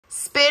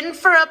Spin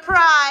for a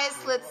prize.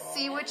 Let's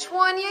see which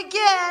one you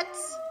get.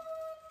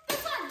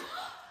 This one.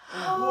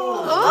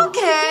 Oh,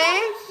 okay.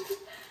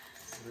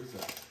 What is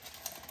that?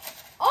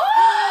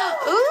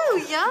 Ooh,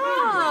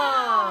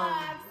 yum.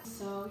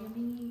 So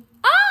yummy.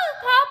 Oh,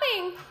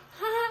 popping.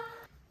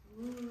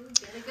 Ooh,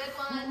 get a good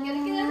one. Get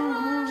a good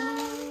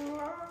one.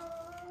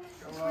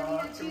 Come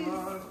on, come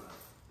on.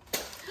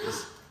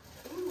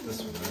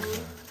 This one right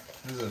here.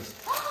 What is this?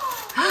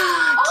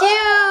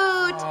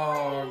 Cute.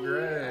 Oh,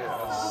 great.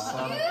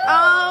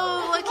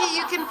 Oh, look at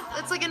you can.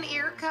 It's like an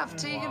ear cuff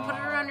too. You can put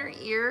it around your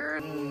ear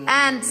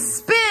and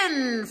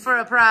spin for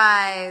a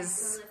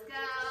prize. Let's go.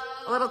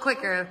 A little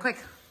quicker,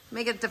 quick.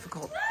 Make it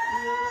difficult.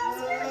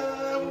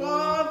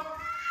 What?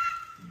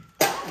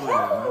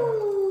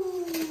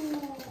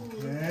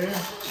 Okay.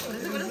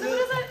 What is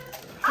it?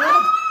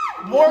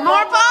 More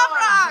Pop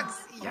Rocks.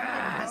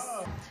 Yes.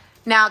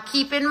 Now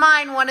keep in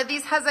mind, one of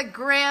these has a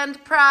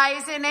grand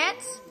prize in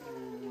it.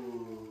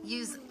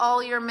 Use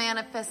all your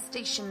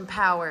manifestation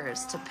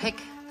powers to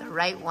pick the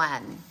right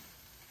one.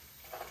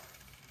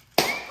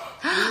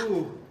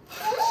 Ooh.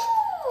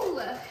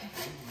 Ooh.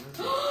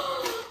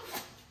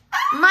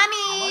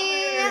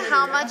 Money.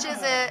 How much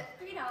is it?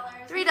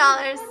 $3.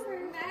 $3.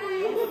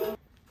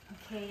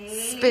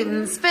 Okay.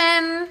 Spin,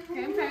 spin.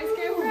 Grand prize,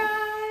 grand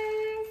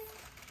prize.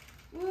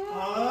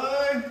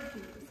 Hi.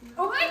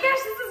 Oh my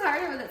gosh, this is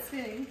harder with it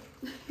spinning.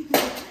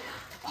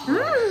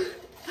 Ooh.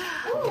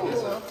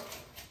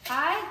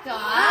 I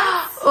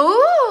got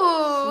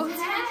Ooh.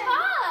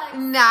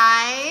 $10.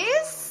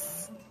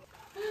 Nice.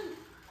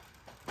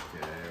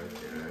 Okay.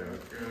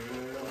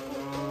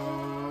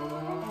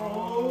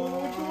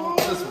 Oh,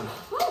 this one.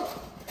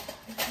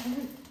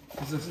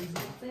 What's this?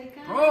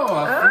 Oh, a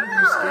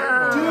finger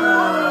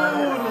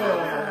skateboard.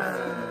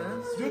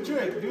 Do a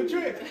trick, do a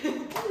trick.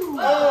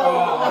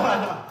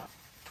 Oh.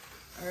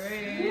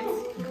 Alright.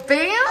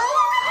 Bam.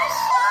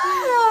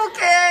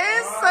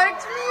 Okay,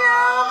 sucked me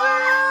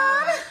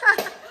out.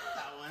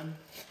 That one.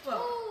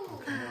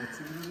 Ooh. Let's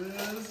see what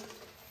it is.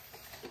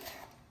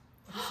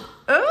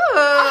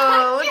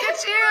 Ooh, look at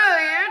you.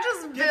 You're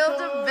just built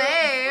a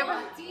babe.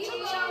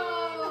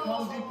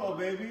 Home Depot,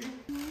 baby.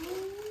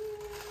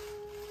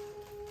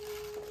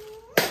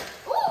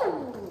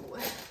 Ooh.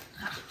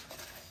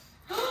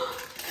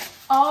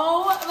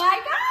 Oh my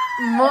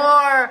god.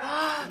 More.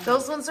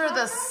 Those ones are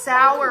the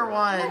sour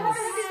ones.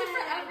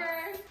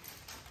 Forever.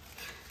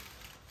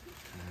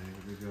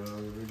 Here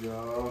we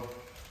go.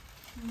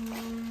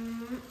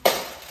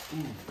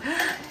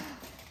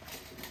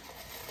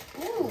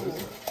 Ooh.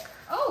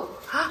 Oh.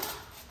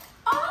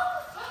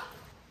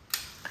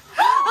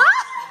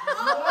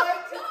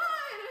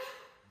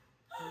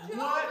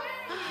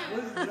 What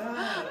was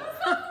that?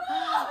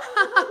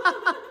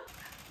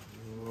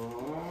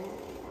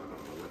 Oh, I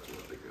don't know which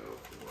one to go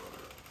for.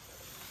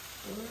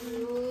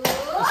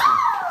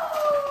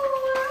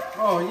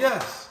 Oh,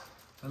 yes.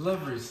 I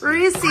love Reese's.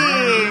 Reese's.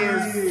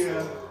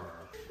 Yeah.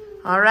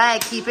 All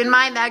right, keep in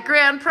mind that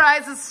grand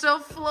prize is still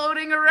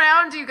floating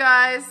around, you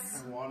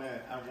guys. I want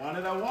it. I want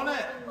it. I want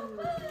it.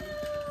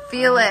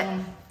 Feel it.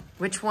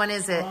 Which one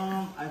is it?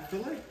 I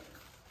feel like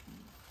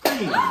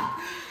green.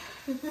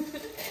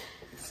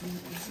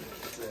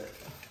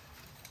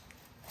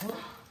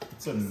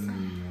 It's a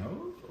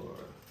note or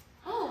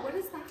Oh, what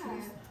is that?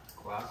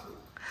 Glasses.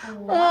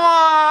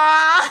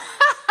 Aww.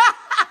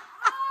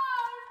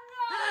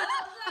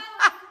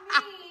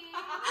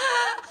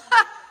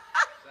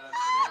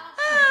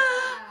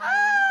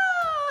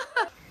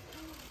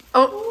 Oh,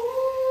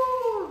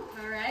 Ooh.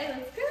 All right,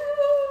 let's go.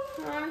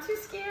 Oh, I'm too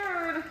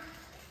scared.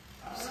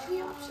 So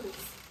many options.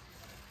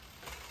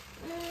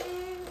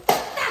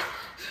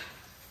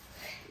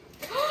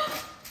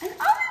 An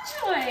orange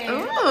one.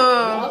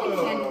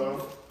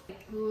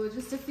 ooh. Ooh,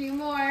 just a few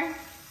more.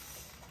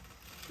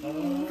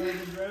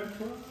 the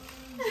grandpa.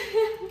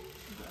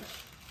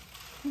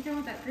 I'm done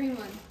with that green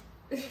one.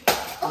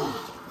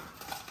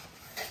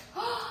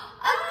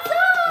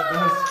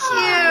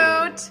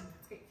 Cute.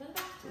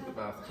 The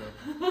bathtub.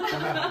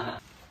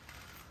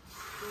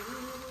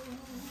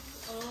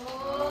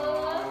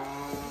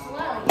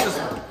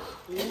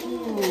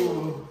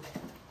 Ooh.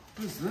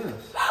 What is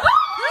this? Are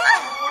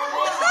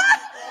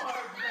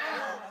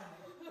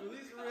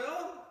these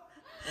real?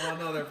 Oh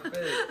no, they're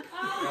fake.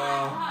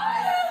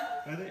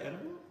 Are they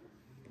edible?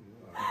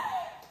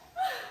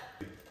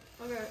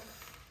 Okay.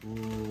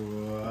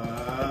 Ooh,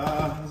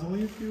 there's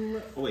only a few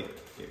left. Oh wait.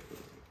 Okay,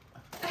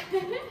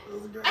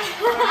 those are great.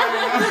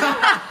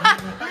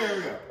 Here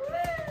we go.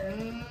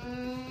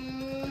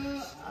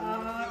 I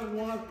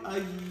want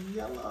a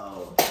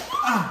yellow.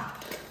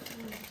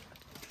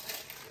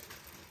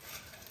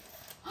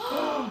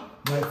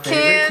 My favorite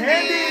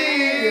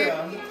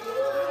Candy.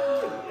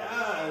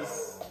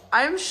 Yes.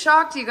 I'm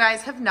shocked you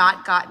guys have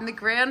not gotten the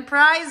grand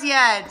prize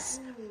yet.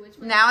 Which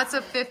one? Now it's a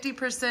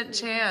 50%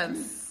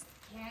 chance.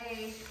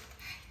 Okay.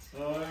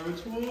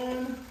 Which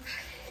one?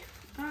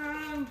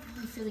 I'm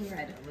feeling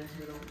red.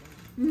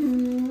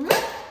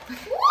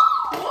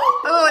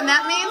 Oh, and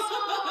that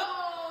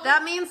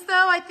means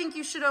though, I think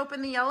you should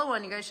open the yellow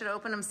one. You guys should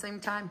open them same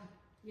time.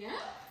 Yeah?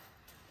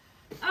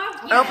 Oh,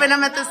 yeah. Open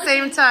them at the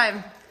same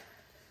time.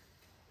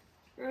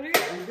 Ready?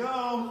 There you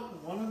go.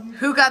 One of these.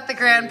 Who got the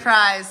grand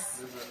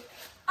prize?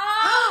 Oh!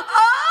 Oh!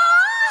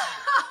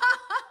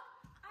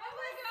 Oh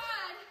my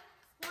god!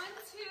 1,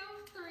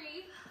 2,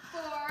 3,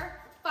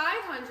 4,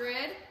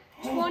 500,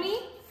 20,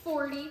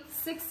 40,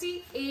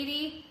 60,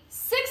 80,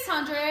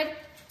 600,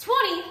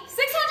 20,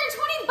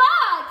 620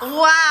 bucks!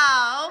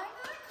 Wow.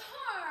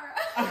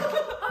 I got a car!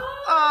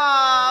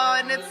 Oh,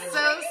 and it's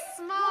so We'll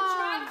small.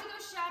 try to go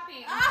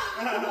shopping.